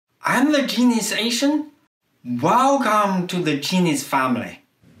I'm the Genius Asian. Welcome to the Genius family.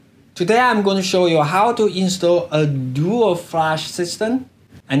 Today I'm going to show you how to install a dual flush system,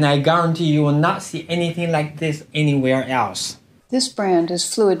 and I guarantee you will not see anything like this anywhere else. This brand is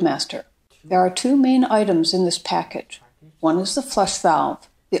FLUIDMASTER. There are two main items in this package. One is the flush valve,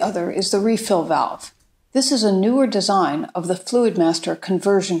 the other is the refill valve. This is a newer design of the FLUIDMASTER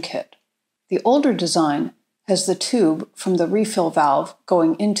conversion kit. The older design has the tube from the refill valve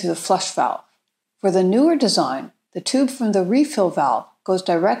going into the flush valve. For the newer design, the tube from the refill valve goes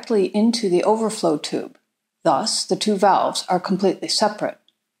directly into the overflow tube. Thus, the two valves are completely separate.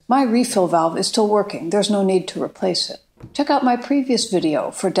 My refill valve is still working. There's no need to replace it. Check out my previous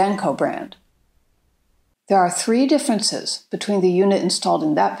video for Danco brand. There are three differences between the unit installed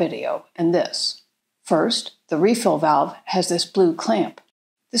in that video and this. First, the refill valve has this blue clamp.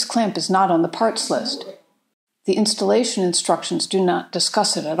 This clamp is not on the parts list. The installation instructions do not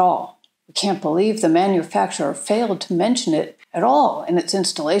discuss it at all. We can't believe the manufacturer failed to mention it at all in its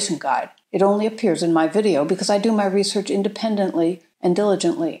installation guide. It only appears in my video because I do my research independently and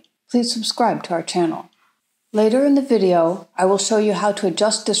diligently. Please subscribe to our channel. Later in the video, I will show you how to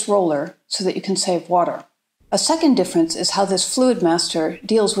adjust this roller so that you can save water. A second difference is how this FLUIDMASTER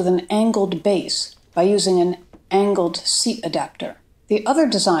deals with an angled base by using an angled seat adapter. The other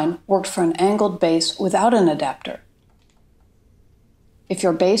design worked for an angled base without an adapter. If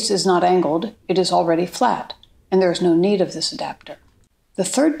your base is not angled, it is already flat, and there is no need of this adapter. The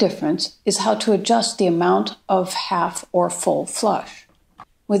third difference is how to adjust the amount of half or full flush.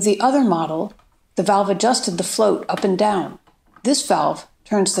 With the other model, the valve adjusted the float up and down. This valve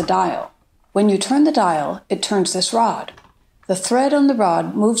turns the dial. When you turn the dial, it turns this rod. The thread on the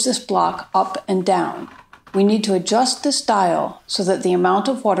rod moves this block up and down. We need to adjust this dial so that the amount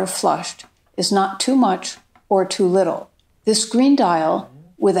of water flushed is not too much or too little. This green dial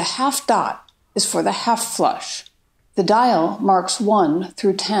with a half dot is for the half flush. The dial marks 1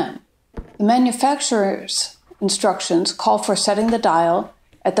 through 10. The manufacturer's instructions call for setting the dial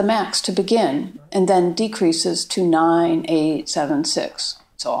at the max to begin and then decreases to 9, 8, 7, 6,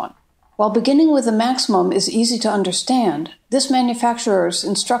 so on. While beginning with the maximum is easy to understand, this manufacturer's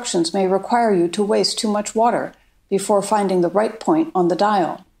instructions may require you to waste too much water before finding the right point on the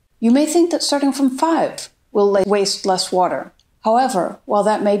dial. You may think that starting from 5 will waste less water. However, while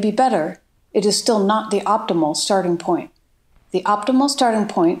that may be better, it is still not the optimal starting point. The optimal starting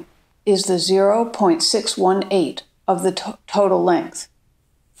point is the 0.618 of the total length.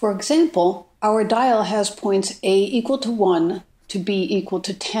 For example, our dial has points A equal to 1 to B equal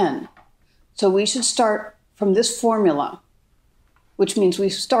to 10. So we should start from this formula, which means we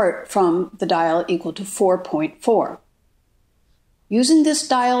start from the dial equal to 4.4. Using this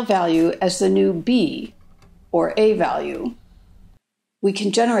dial value as the new B, or A value, we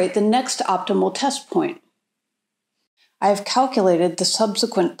can generate the next optimal test point. I have calculated the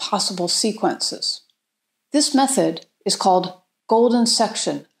subsequent possible sequences. This method is called golden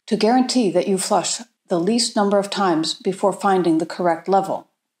section to guarantee that you flush the least number of times before finding the correct level.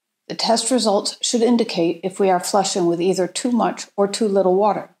 The test results should indicate if we are flushing with either too much or too little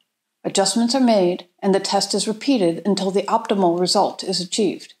water. Adjustments are made and the test is repeated until the optimal result is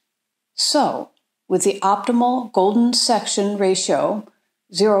achieved. So, with the optimal golden section ratio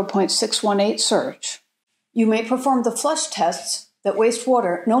 0.618 search, you may perform the flush tests that waste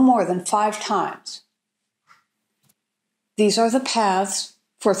water no more than 5 times. These are the paths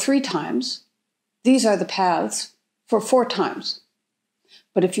for 3 times. These are the paths for 4 times.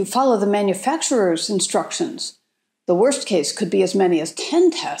 But if you follow the manufacturer's instructions, the worst case could be as many as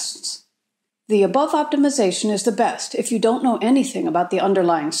 10 tests. The above optimization is the best if you don't know anything about the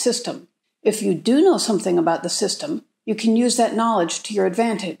underlying system. If you do know something about the system, you can use that knowledge to your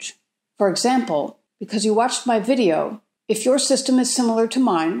advantage. For example, because you watched my video, if your system is similar to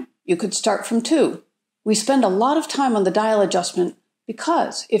mine, you could start from 2. We spend a lot of time on the dial adjustment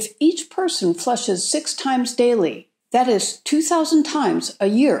because if each person flushes 6 times daily, that is 2,000 times a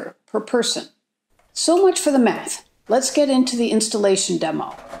year per person. So much for the math. Let's get into the installation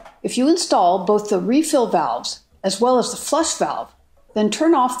demo. If you install both the refill valves as well as the flush valve, then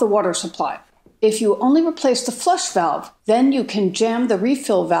turn off the water supply. If you only replace the flush valve, then you can jam the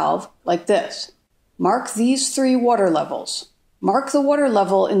refill valve like this. Mark these 3 water levels. Mark the water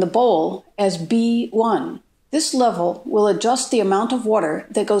level in the bowl as B1. This level will adjust the amount of water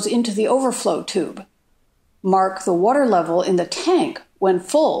that goes into the overflow tube. Mark the water level in the tank when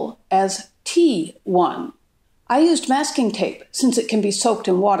full as T1. I used masking tape since it can be soaked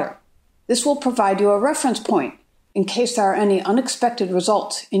in water. This will provide you a reference point in case there are any unexpected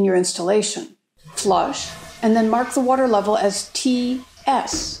results in your installation. Flush, and then mark the water level as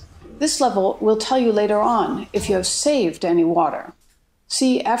TS. This level will tell you later on if you have saved any water.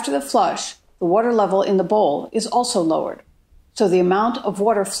 See, after the flush, the water level in the bowl is also lowered. So the amount of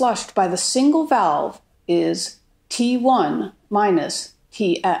water flushed by the single valve is T1 minus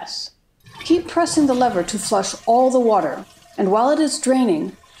Ts. Keep pressing the lever to flush all the water, and while it is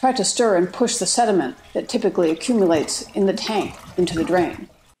draining, try to stir and push the sediment that typically accumulates in the tank into the drain.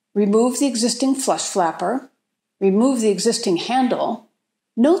 Remove the existing flush flapper. Remove the existing handle.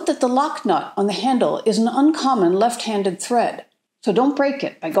 Note that the lock nut on the handle is an uncommon left-handed thread, so don't break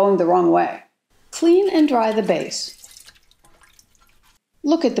it by going the wrong way. Clean and dry the base.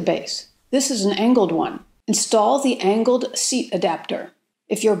 Look at the base. This is an angled one. Install the angled seat adapter.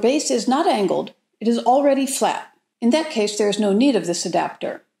 If your base is not angled, it is already flat. In that case, there is no need of this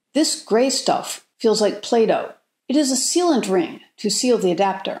adapter. This gray stuff feels like Play-Doh. It is a sealant ring to seal the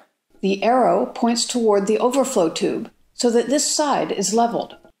adapter. The arrow points toward the overflow tube so that this side is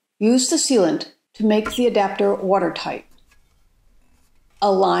leveled. Use the sealant to make the adapter watertight.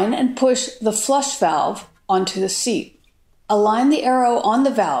 Align and push the flush valve onto the seat. Align the arrow on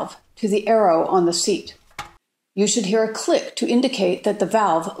the valve to the arrow on the seat. You should hear a click to indicate that the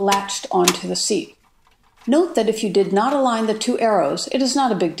valve latched onto the seat. Note that if you did not align the two arrows, it is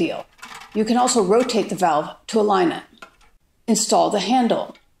not a big deal. You can also rotate the valve to align it. Install the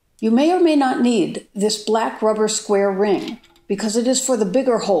handle. You may or may not need this black rubber square ring because it is for the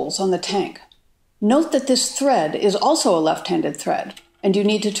bigger holes on the tank. Note that this thread is also a left-handed thread, and you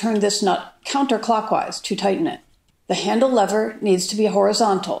need to turn this nut counterclockwise to tighten it. The handle lever needs to be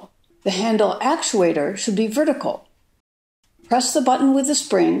horizontal. The handle actuator should be vertical. Press the button with the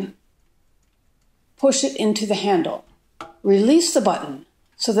spring. Push it into the handle. Release the button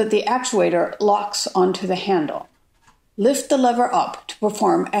so that the actuator locks onto the handle. Lift the lever up to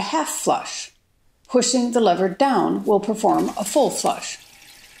perform a half flush. Pushing the lever down will perform a full flush.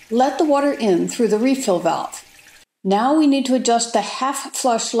 Let the water in through the refill valve. Now we need to adjust the half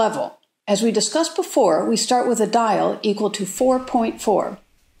flush level. As we discussed before, we start with a dial equal to 4.4.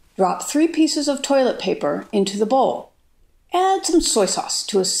 Drop 3 pieces of toilet paper into the bowl. Add some soy sauce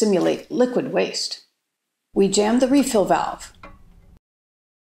to simulate liquid waste. We jam the refill valve.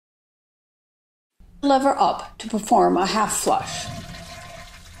 Lever up to perform a half flush.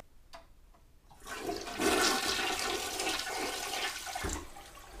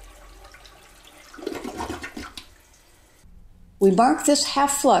 We mark this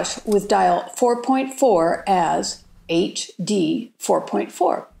half flush with dial 4.4 as HD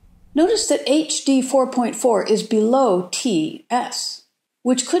 4.4. Notice that HD 4.4 is below TS,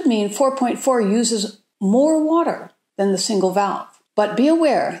 which could mean 4.4 uses more water than the single valve. But be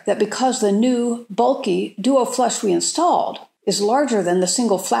aware that because the new, bulky DuoFlush we installed is larger than the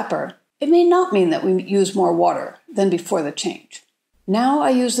single flapper, it may not mean that we use more water than before the change. Now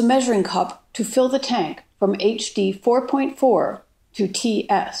I use the measuring cup to fill the tank from HD 4.4 to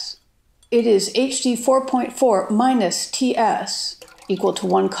TS. It is HD 4.4 minus TS equal to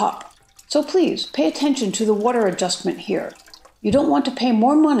 1 cup. So please pay attention to the water adjustment here. You don't want to pay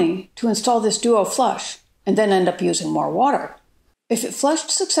more money to install this DuoFlush and then end up using more water. If it flushed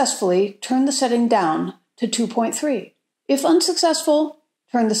successfully, turn the setting down to 2.3. If unsuccessful,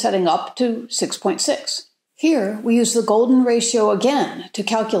 turn the setting up to 6.6. Here, we use the golden ratio again to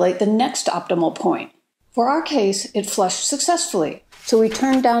calculate the next optimal point. For our case, it flushed successfully, so we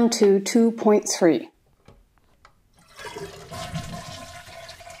turn down to 2.3.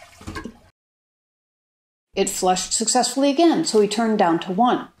 It flushed successfully again, so we turn down to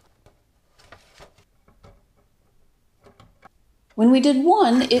 1. When we did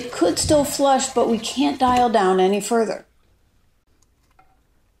 1, it could still flush, but we can't dial down any further.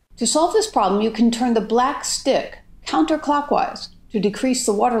 To solve this problem, you can turn the black stick counterclockwise to decrease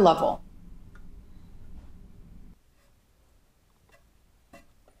the water level.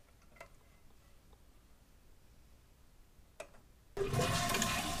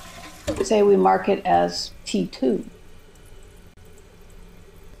 Say we mark it as T2.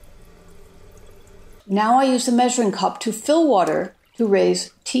 Now I use the measuring cup to fill water to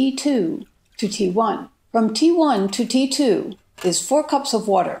raise T2 to T1. From T1 to T2 is 4 cups of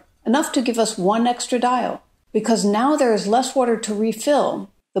water, enough to give us 1 extra dial. Because now there is less water to refill,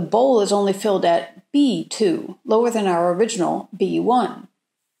 the bowl is only filled at B2, lower than our original B1.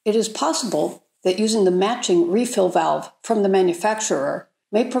 It is possible that using the matching refill valve from the manufacturer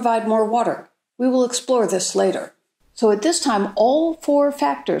may provide more water. We will explore this later. So at this time, all 4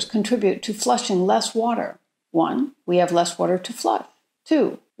 factors contribute to flushing less water. 1, we have less water to flush.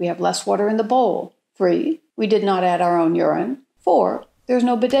 2, we have less water in the bowl. 3, we did not add our own urine. 4, there's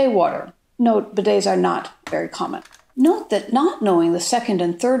no bidet water. Note, bidets are not very common. Note that not knowing the second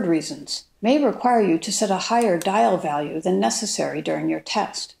and third reasons may require you to set a higher dial value than necessary during your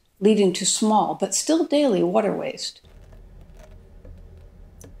test, leading to small but still daily water waste.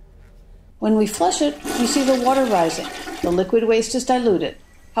 When we flush it, we see the water rising. The liquid waste is diluted.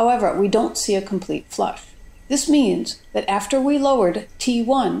 However, we don't see a complete flush. This means that after we lowered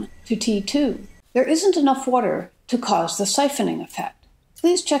T1 to T2, there isn't enough water to cause the siphoning effect.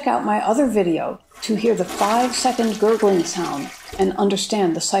 Please check out my other video to hear the 5-second gurgling sound and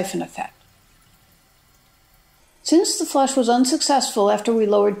understand the siphon effect. Since the flush was unsuccessful after we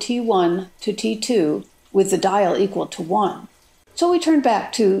lowered T1 to T2 with the dial equal to 1, so we turned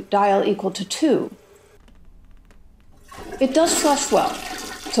back to dial equal to 2. It does flush well,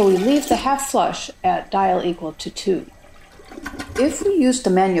 so we leave the half flush at dial equal to 2. If we used the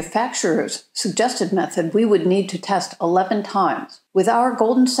manufacturer's suggested method, we would need to test 11 times. With our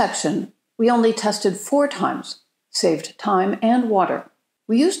golden section, we only tested 4 times, saved time and water.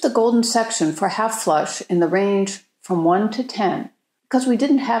 We used the golden section for half flush in the range from 1 to 10 because we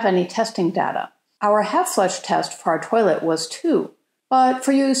didn't have any testing data. Our half flush test for our toilet was 2, but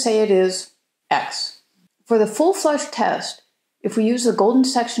for you, say it is X. For the full flush test, if we use the golden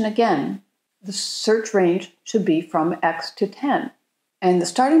section again, the search range should be from X to 10. And the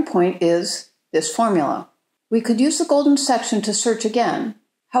starting point is this formula. We could use the golden section to search again.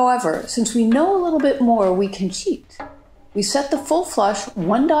 However, since we know a little bit more, we can cheat. We set the full flush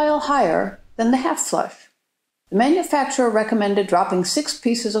 1 dial higher than the half flush. The manufacturer recommended dropping 6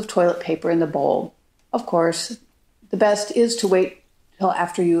 pieces of toilet paper in the bowl. Of course, the best is to wait till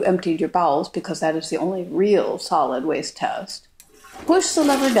after you emptied your bowels because that is the only real solid waste test. Push the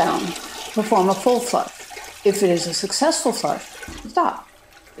lever down. Perform a full flush. If it is a successful flush, stop.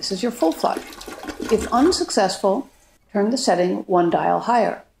 This is your full flush. If unsuccessful, turn the setting 1 dial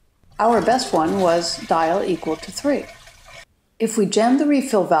higher. Our best one was dial equal to 3. If we jam the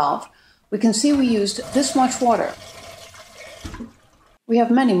refill valve, we can see we used this much water. We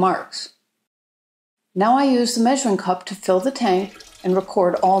have many marks. Now I use the measuring cup to fill the tank and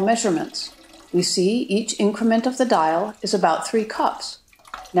record all measurements. We see each increment of the dial is about 3 cups.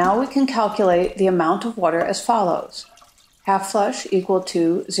 Now we can calculate the amount of water as follows. Half flush equal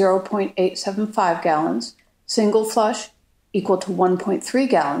to 0.875 gallons, single flush equal to 1.3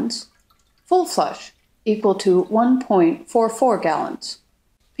 gallons, full flush equal to 1.44 gallons.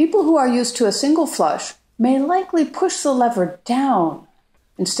 People who are used to a single flush may likely push the lever down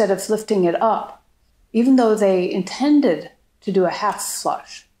instead of lifting it up, even though they intended to do a half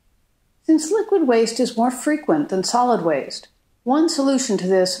flush. Since liquid waste is more frequent than solid waste, one solution to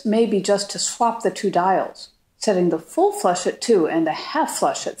this may be just to swap the 2 dials, setting the full flush at 2 and the half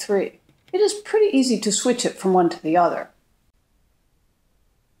flush at 3. It is pretty easy to switch it from one to the other.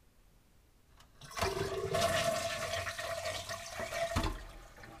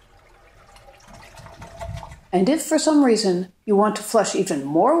 And if for some reason you want to flush even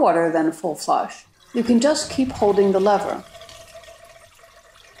more water than a full flush, you can just keep holding the lever.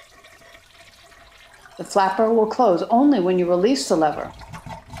 The flapper will close only when you release the lever.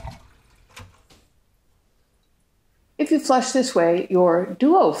 If you flush this way, your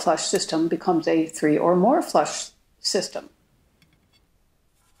duo flush system becomes a 3 or more flush system.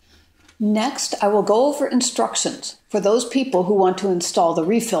 Next, I will go over instructions for those people who want to install the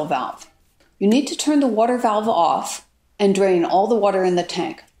refill valve. You need to turn the water valve off and drain all the water in the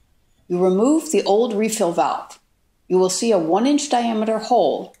tank. You remove the old refill valve. You will see a 1-inch diameter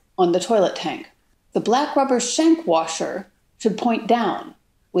hole on the toilet tank. The black rubber shank washer should point down,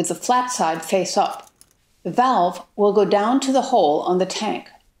 with the flat side face up. The valve will go down to the hole on the tank.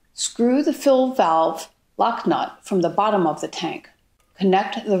 Screw the fill valve lock nut from the bottom of the tank.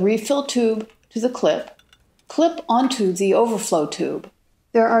 Connect the refill tube to the clip. Clip onto the overflow tube.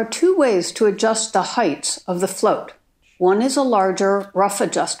 There are 2 ways to adjust the heights of the float. One is a larger, rough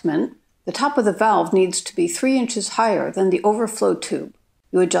adjustment. The top of the valve needs to be 3 inches higher than the overflow tube.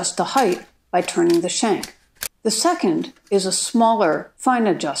 You adjust the height by turning the shank. The second is a smaller, fine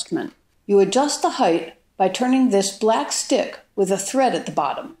adjustment. You adjust the height by turning this black stick with a thread at the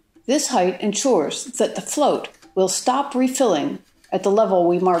bottom. This height ensures that the float will stop refilling at the level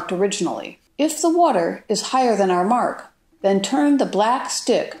we marked originally. If the water is higher than our mark, then turn the black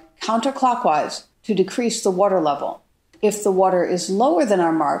stick counterclockwise to decrease the water level. If the water is lower than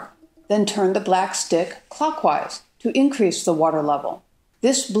our mark, then turn the black stick clockwise to increase the water level.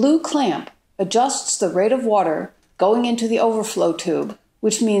 This blue clamp adjusts the rate of water going into the overflow tube,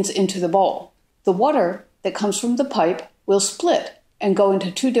 which means into the bowl. The water that comes from the pipe will split and go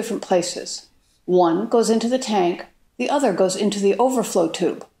into 2 different places. One goes into the tank, the other goes into the overflow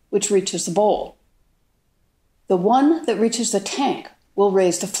tube, which reaches the bowl. The one that reaches the tank will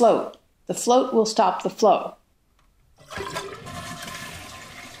raise the float. The float will stop the flow.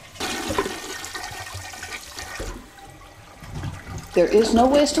 There is no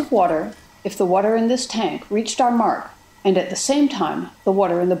waste of water if the water in this tank reached our mark and at the same time the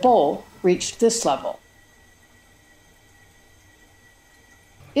water in the bowl reached this level.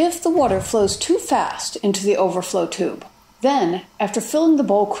 If the water flows too fast into the overflow tube, then after filling the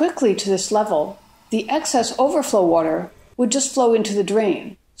bowl quickly to this level, the excess overflow water would just flow into the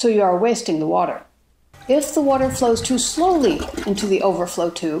drain, so you are wasting the water. If the water flows too slowly into the overflow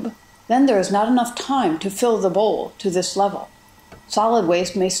tube, then there is not enough time to fill the bowl to this level. Solid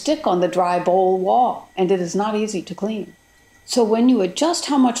waste may stick on the dry bowl wall, and it is not easy to clean. So when you adjust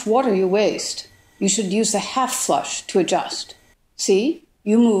how much water you waste, you should use the half flush to adjust. See,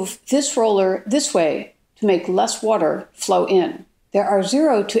 you move this roller this way to make less water flow in. There are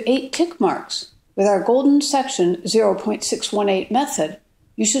 0 to 8 tick marks. With our golden section 0.618 method,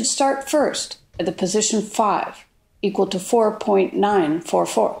 you should start first at the position 5, equal to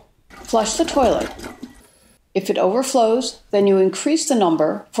 4.944. Flush the toilet. If it overflows, then you increase the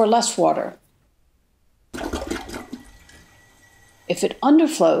number for less water. If it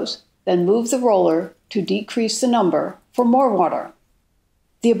underflows, then move the roller to decrease the number for more water.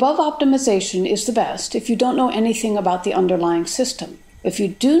 The above optimization is the best if you don't know anything about the underlying system. If you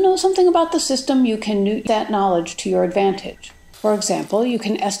do know something about the system, you can use that knowledge to your advantage. For example, you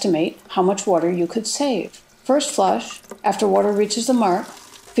can estimate how much water you could save. First flush, after water reaches the mark,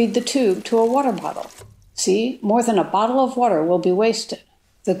 feed the tube to a water bottle. See, more than a bottle of water will be wasted.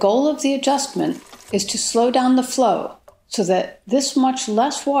 The goal of the adjustment is to slow down the flow so that this much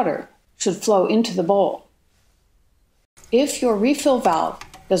less water should flow into the bowl. If your refill valve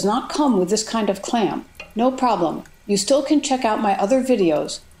does not come with this kind of clamp, no problem. You still can check out my other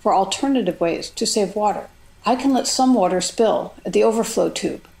videos for alternative ways to save water. I can let some water spill at the overflow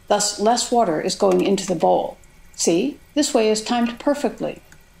tube, thus less water is going into the bowl. See, this way is timed perfectly.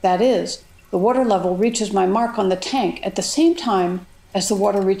 That is, the water level reaches my mark on the tank at the same time as the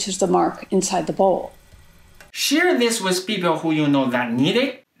water reaches the mark inside the bowl. Share this with people who you know that need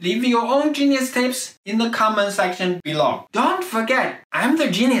it. Leave your own genius tips in the comment section below. Don't forget, I'm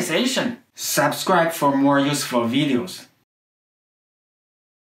the Genius Asian. Subscribe for more useful videos.